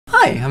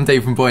Hi, I'm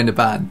Dave from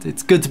Boyinaband.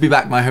 It's good to be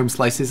back, my home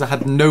slices. I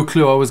had no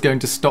clue I was going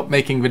to stop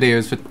making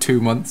videos for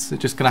 2 months.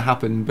 It's just gonna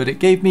happen, but it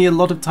gave me a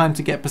lot of time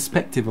to get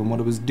perspective on what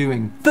I was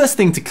doing. First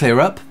thing to clear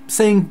up,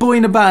 saying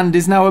Boyinaband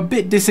is now a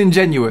bit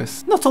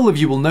disingenuous. Not all of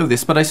you will know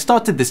this, but I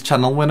started this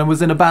channel when I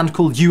was in a band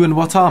called You and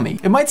What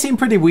Army. It might seem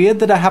pretty weird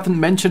that I haven't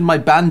mentioned my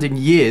band in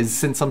years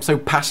since I'm so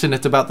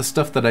passionate about the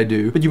stuff that I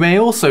do, but you may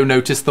also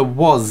notice the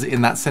was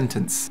in that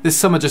sentence. This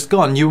summer just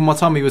gone, You and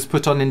What Army was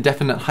put on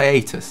indefinite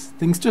hiatus.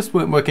 Things just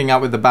weren't working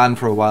out with the band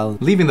for a while.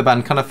 Leaving the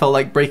band kind of felt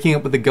like breaking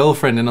up with a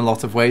girlfriend in a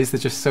lot of ways.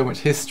 There's just so much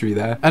history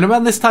there. And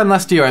around this time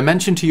last year I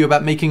mentioned to you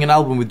about making an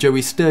album with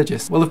Joey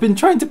Sturgis. Well, I've been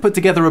trying to put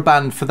together a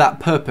band for that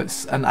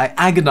purpose, and I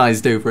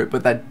agonized over it,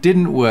 but that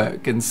didn't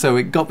work, and so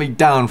it got me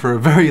down for a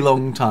very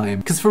long time.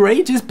 Because for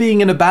ages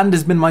being in a band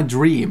has been my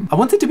dream. I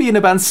wanted to be in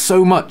a band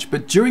so much,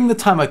 but during the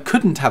time I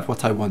couldn't have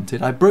what I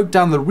wanted, I broke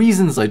down the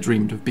reasons I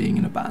dreamed of being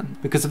in a band.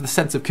 Because of the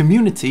sense of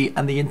community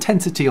and the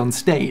intensity on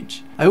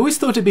stage. I always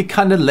thought it'd be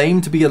kinda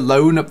lame to be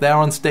alone up there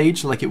on stage,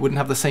 like it wouldn't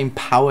have the same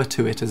power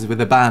to it as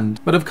with a band.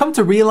 But I've come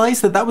to realise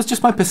that that was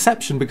just my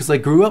perception because I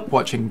grew up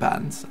watching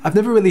bands. I've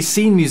never really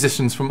seen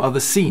musicians from other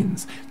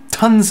scenes.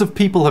 Tons of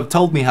people have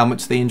told me how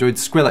much they enjoyed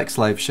Skrillex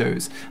live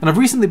shows, and I've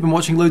recently been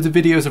watching loads of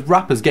videos of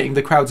rappers getting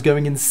the crowds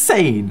going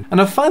insane.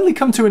 And I've finally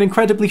come to an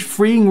incredibly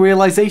freeing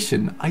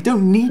realisation. I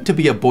don't need to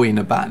be a boy in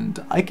a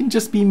band. I can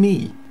just be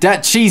me.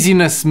 Dat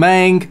cheesiness,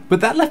 mang! But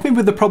that left me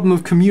with the problem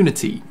of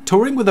community.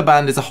 Touring with a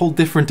band is a whole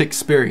different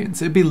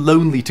experience. It'd be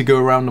lonely to go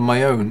around on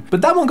my own.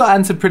 But that one got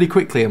answered pretty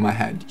quickly in my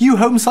head. You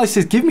home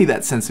slices give me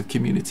that sense of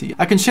community.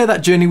 I can share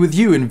that journey with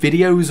you in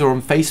videos or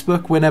on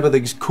Facebook whenever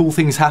these cool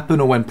things happen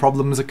or when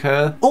problems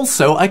occur.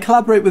 Also, I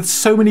collaborate with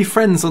so many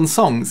friends on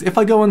songs. If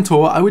I go on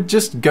tour, I would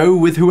just go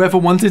with whoever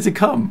wanted to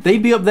come.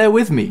 They'd be up there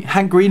with me.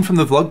 Hank Green from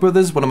the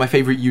Vlogbrothers, one of my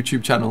favourite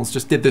YouTube channels,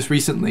 just did this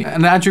recently.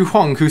 And Andrew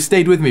Huang, who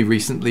stayed with me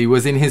recently,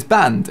 was in his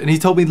band, and he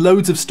told me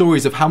loads of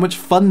stories of how much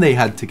fun they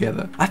had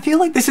together. I feel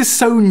like this is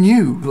so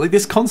new. Like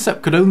this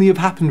concept could only have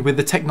happened with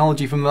the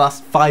technology from the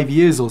last 5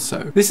 years or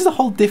so. This is a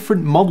whole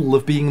different model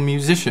of being a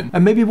musician.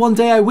 And maybe one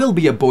day I will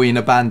be a boy in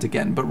a band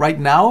again, but right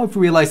now I've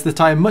realised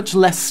that I am much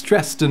less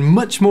stressed and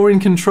much more in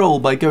control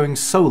by going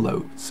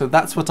solo. So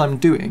that's what I'm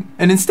doing.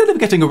 And instead of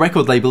getting a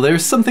record label, there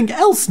is something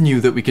else new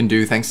that we can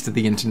do thanks to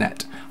the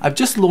internet. I've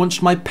just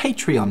launched my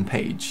Patreon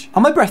page.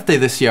 On my birthday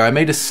this year, I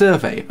made a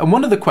survey, and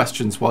one of the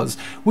questions was,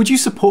 would you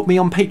support me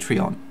on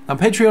Patreon? Now,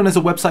 Patreon is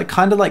a website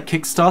kind of like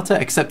Kickstarter,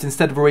 except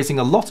instead of raising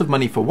a lot of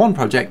money for one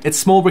project, it's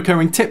small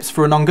recurring tips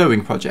for an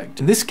ongoing project.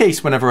 In this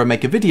case, whenever I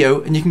make a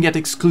video, and you can get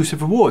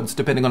exclusive rewards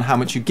depending on how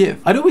much you give.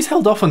 I'd always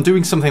held off on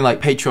doing something like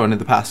Patreon in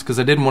the past because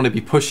I didn't want to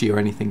be pushy or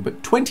anything,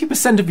 but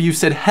 20% of you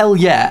said hell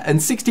yeah, and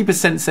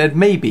 60% said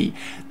maybe.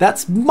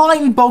 That's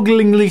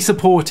mind-bogglingly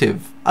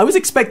supportive. I was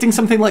expecting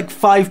something like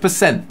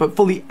 5%, but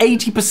fully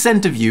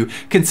 80% of you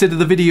consider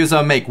the videos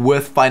I make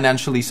worth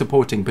financially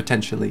supporting,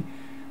 potentially.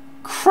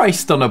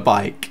 Christ on a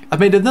bike.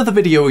 I've made another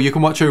video you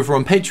can watch over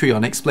on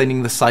Patreon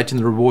explaining the site and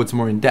the rewards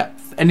more in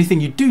depth.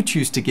 Anything you do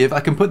choose to give,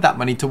 I can put that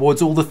money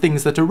towards all the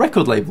things that a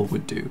record label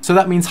would do. So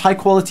that means high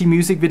quality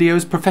music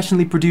videos,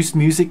 professionally produced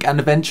music, and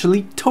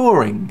eventually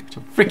touring, which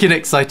I'm freaking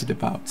excited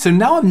about. So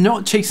now I'm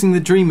not chasing the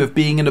dream of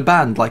being in a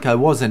band like I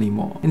was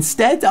anymore.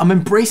 Instead, I'm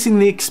embracing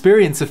the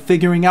experience of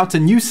figuring out a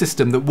new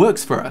system that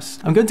works for us.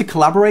 I'm going to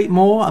collaborate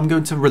more, I'm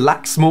going to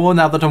relax more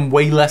now that I'm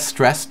way less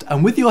stressed,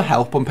 and with your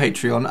help on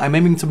Patreon, I'm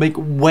aiming to make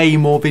way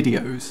more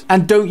videos.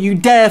 And don't you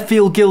dare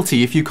feel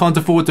guilty if you can't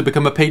afford to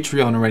become a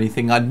Patreon or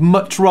anything. I'd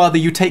much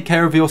rather you take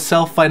care of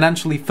yourself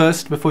financially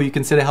first before you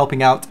consider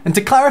helping out. And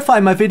to clarify,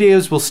 my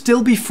videos will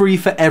still be free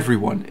for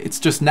everyone. It's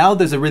just now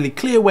there's a really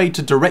clear way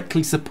to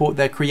directly support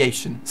their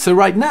creation. So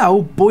right now,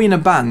 Boy in a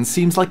Band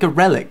seems like a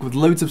relic with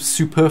loads of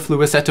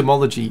superfluous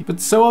etymology, but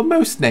so are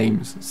most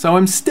names. So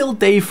I'm still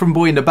Dave from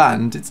Boy in a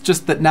Band, it's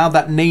just that now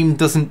that name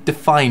doesn't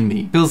define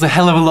me. Feels a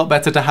hell of a lot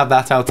better to have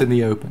that out in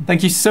the open.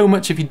 Thank you so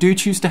much if you do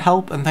choose to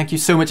help, and thank you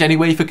so much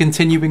anyway for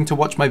continuing to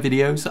watch my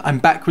videos. I'm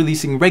back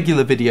releasing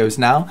regular videos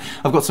now.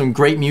 I've got some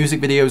great music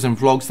videos and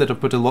vlogs that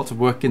I've put a lot of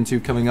work into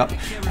coming up,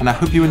 and I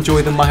hope you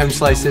enjoy them, my home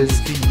slices.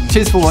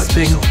 Cheers for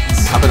watching,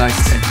 have a nice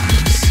day.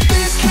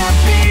 This can't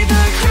be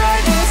the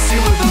greatest.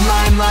 You were the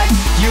limelight,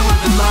 you were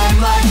the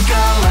limelight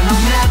girl, and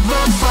I'll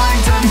never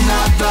find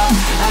another,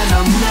 and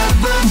I'll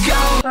never go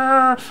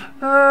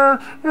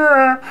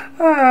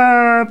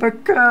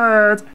because